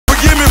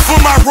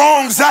my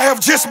wrongs, I have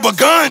just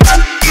begun.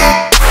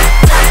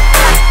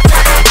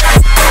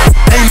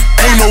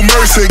 Ain't no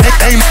mercy,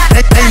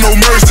 ain't no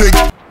mercy.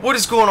 What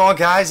is going on,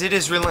 guys? It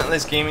is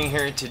Relentless Gaming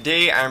here, and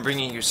today I'm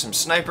bringing you some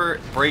sniper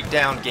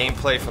breakdown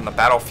gameplay from the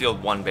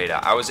Battlefield 1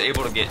 beta. I was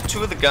able to get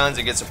two of the guns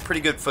and get some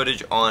pretty good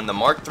footage on the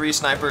Mark III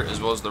sniper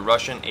as well as the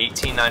Russian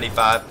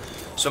 1895.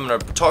 So I'm going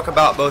to talk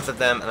about both of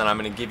them, and then I'm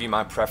going to give you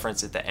my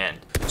preference at the end.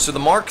 So the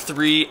Mark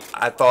III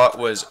I thought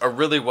was a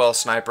really well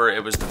sniper.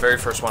 It was the very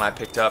first one I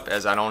picked up,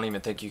 as I don't even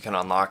think you can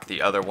unlock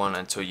the other one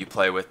until you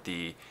play with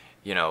the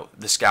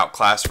scout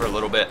class for a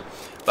little bit.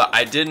 But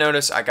I did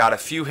notice I got a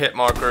few hit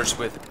markers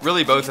with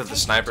really both of the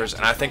snipers,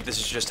 and I think this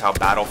is just how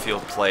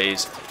Battlefield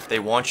plays. They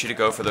want you to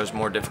go for those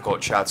more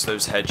difficult shots,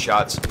 those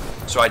headshots.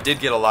 So I did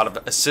get a lot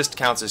of assist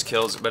counts as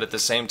kills, but at the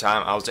same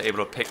time I was able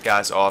to pick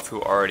guys off who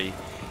already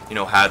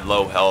had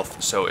low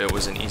health, so it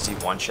was an easy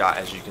one shot,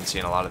 as you can see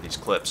in a lot of these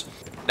clips.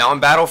 Now in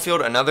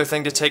Battlefield, another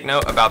thing to take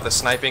note about the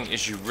sniping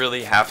is you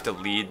really have to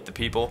lead the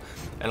people.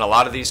 And a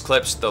lot of these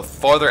clips, the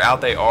farther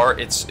out they are,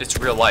 it's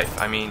real life.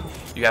 I mean,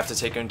 you have to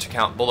take into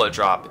account bullet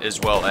drop as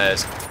well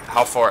as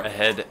how far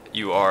ahead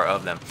you are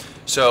of them.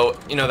 So,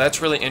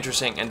 that's really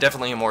interesting and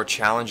definitely a more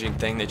challenging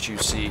thing that you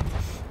see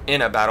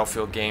in a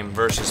Battlefield game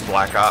versus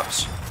Black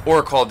Ops or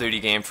a Call of Duty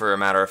game, for a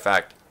matter of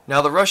fact.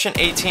 Now the Russian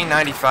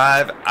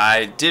 1895,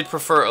 I did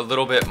prefer a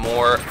little bit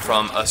more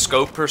from a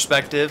scope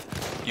perspective.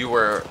 You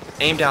were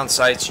aimed down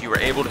sights, you were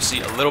able to see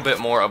a little bit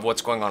more of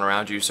what's going on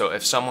around you, so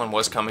if someone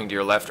was coming to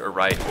your left or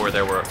right, or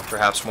there were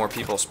perhaps more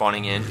people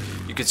spawning in,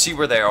 you could see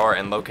where they are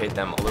and locate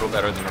them a little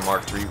better than the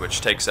Mark III,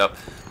 which takes up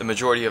the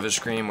majority of the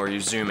screen, where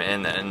you zoom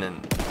in and then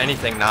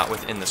anything not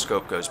within the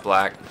scope goes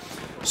black.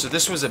 So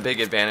this was a big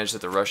advantage that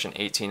the Russian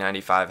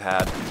 1895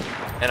 had,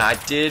 and I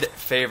did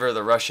favor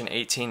the Russian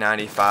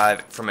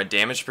 1895 from a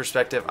damage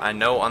perspective. I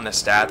know on the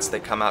stats they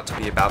come out to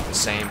be about the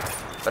same,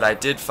 but I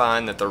did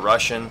find that the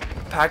Russian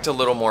packed a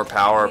little more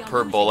power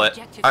per bullet.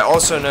 I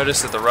also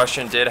noticed that the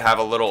Russian did have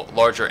a little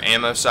larger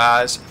ammo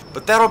size.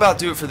 But that'll about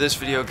do it for this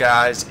video,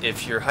 guys.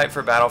 If you're hyped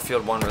for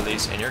Battlefield 1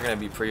 release and you're going to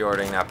be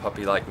pre-ordering that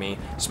puppy like me,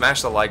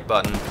 smash the like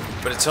button.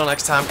 But until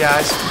next time,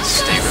 guys,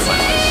 stay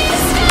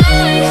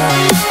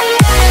relentless.